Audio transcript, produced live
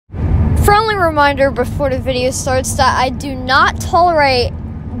friendly reminder before the video starts that I do not tolerate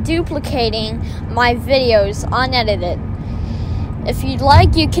duplicating my videos unedited. If you'd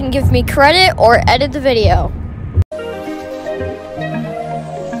like, you can give me credit or edit the video.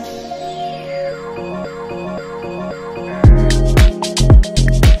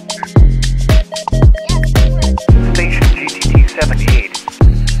 Station GTT 78.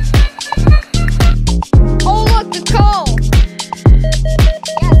 Oh look, the call!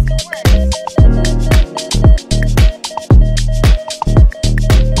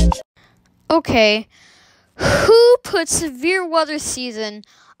 Okay, who put severe weather season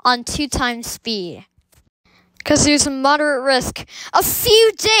on 2x speed? Because there's a moderate risk a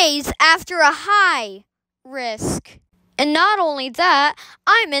few days after a high risk. And not only that,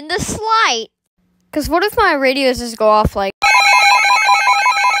 I'm in the slight. Because what if my radios just go off like...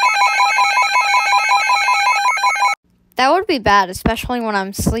 That would be bad, especially when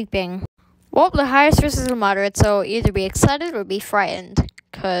I'm sleeping. Well, the highest risk is a moderate, so either be excited or be frightened.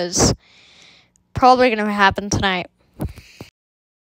 Because... probably going to happen tonight.